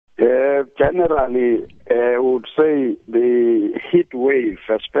Generally, I would say the heat wave,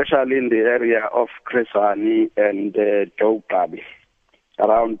 especially in the area of Kresani and Jokabi,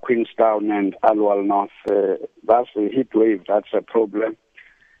 around Queenstown and Alwal North, that's the heat wave, that's a problem.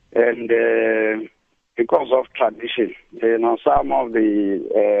 And because of tradition, some of the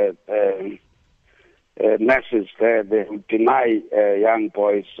nurses there, they deny young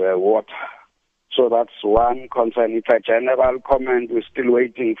boys water. So that's one concern. It's a general comment. We're still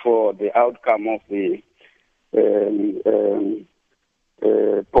waiting for the outcome of the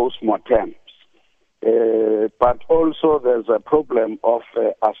post-mortems. But also there's a problem of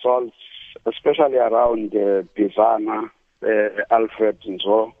assaults, especially around Bizana, Alfred and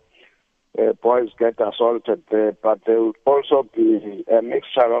so. Boys get assaulted there, but there will also be a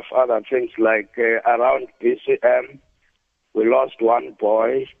mixture of other things like around BCM, we lost one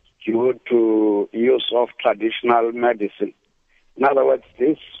boy due to use of traditional medicine. In other words,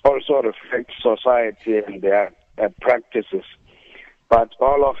 this also reflects society and their practices, but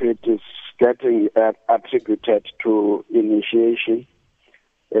all of it is getting attributed to initiation.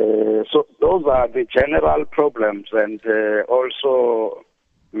 So those are the general problems, and also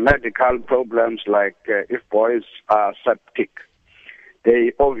medical problems like if boys are septic,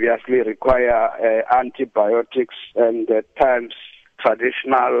 they obviously require antibiotics, and at times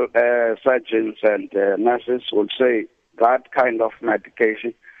traditional surgeons and nurses will say that kind of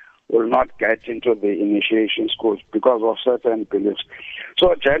medication will not get into the initiation schools because of certain beliefs.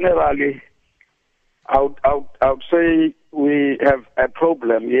 So generally, I would say we have a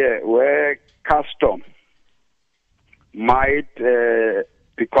problem here where custom might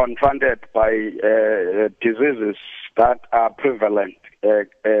be confronted by diseases that are prevalent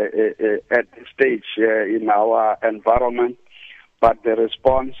at this stage in our environment, but the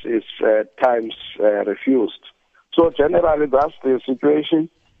response is at times refused. So generally that's the situation,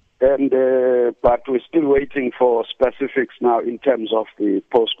 and but we're still waiting for specifics now in terms of the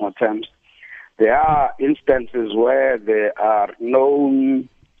post-mortems. There are instances where there are known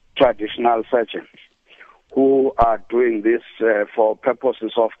traditional surgeons who are doing this for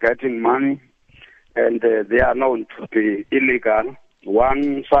purposes of getting money, and they are known to be illegal.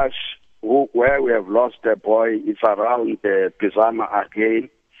 One such where we have lost a boy is around Bizana again,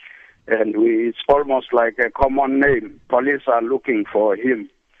 and it's almost like a common name. Police are looking for him.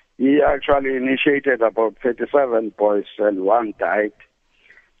 He actually initiated about 37 boys and one died.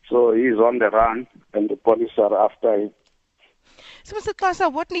 So he's on the run and the police are after him. So, Mr.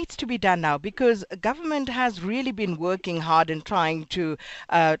 Xasa, what needs to be done now? Because government has really been working hard in trying to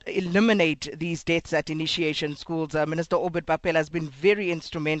eliminate these deaths at initiation schools. Minister Obed Bapela has been very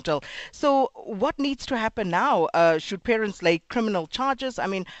instrumental. So what needs to happen now? Should parents lay criminal charges? I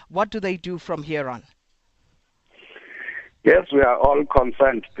mean, what do they do from here on? Yes, we are all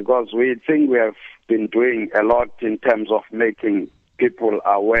concerned because we think we have been doing a lot in terms of making people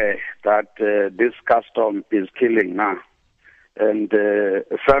aware that this custom is killing now. And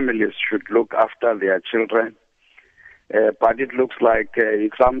families should look after their children. But it looks like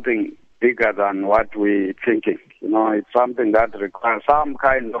it's something bigger than what we're thinking. It's something that requires some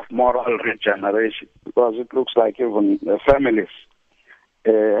kind of moral regeneration, because it looks like even the families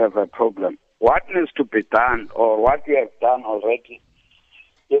have a problem. What needs to be done, or what we have done already,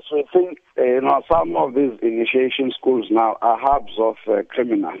 is we think, some of these initiation schools now are hubs of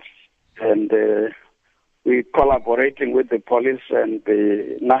criminals. And we're collaborating with the police and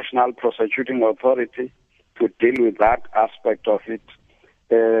the National Prosecuting Authority to deal with that aspect of it.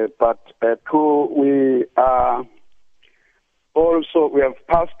 But we have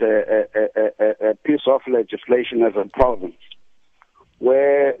passed a piece of legislation as a province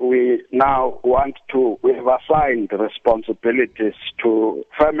where we now we have assigned responsibilities to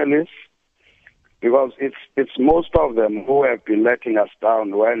families, because it's most of them who have been letting us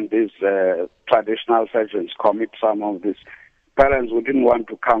down when these traditional surgeons commit some of this. Parents who didn't want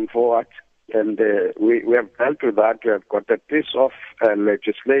to come forward, and we have dealt with that. We have got a piece of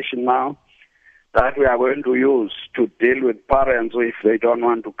legislation now that we are going to use to deal with parents if they don't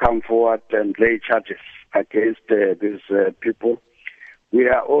want to come forward and lay charges against these people. We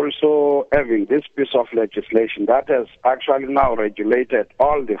are also having this piece of legislation that has actually now regulated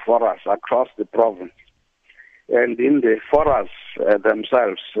all the forests across the province. And in the forests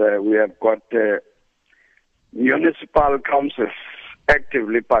themselves, we have got municipal councils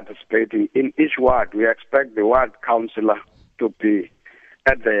actively participating. In each ward, we expect the ward councillor to be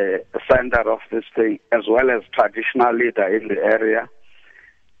at the center of this thing, as well as traditional leader in the area.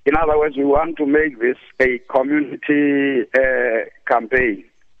 In other words, we want to make this a community campaign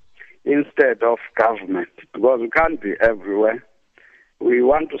instead of government, because we can't be everywhere. We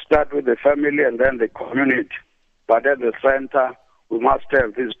want to start with the family and then the community. But at the center, we must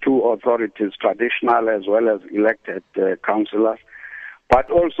have these two authorities, traditional as well as elected councillors, but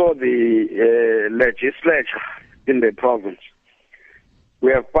also the legislature in the province.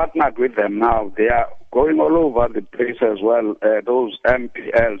 We have partnered with them now. They are going all over the place as well, those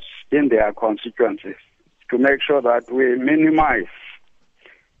MPLs in their constituencies, to make sure that we minimize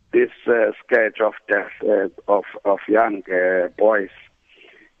this scourge of death of young boys.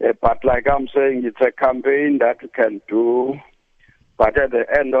 But like I'm saying, it's a campaign that we can do. But at the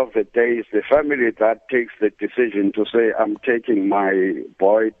end of the day, it's the family that takes the decision to say, I'm taking my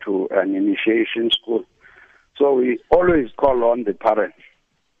boy to an initiation school. So we always call on the parents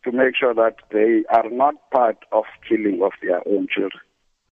to make sure that they are not part of killing of their own children.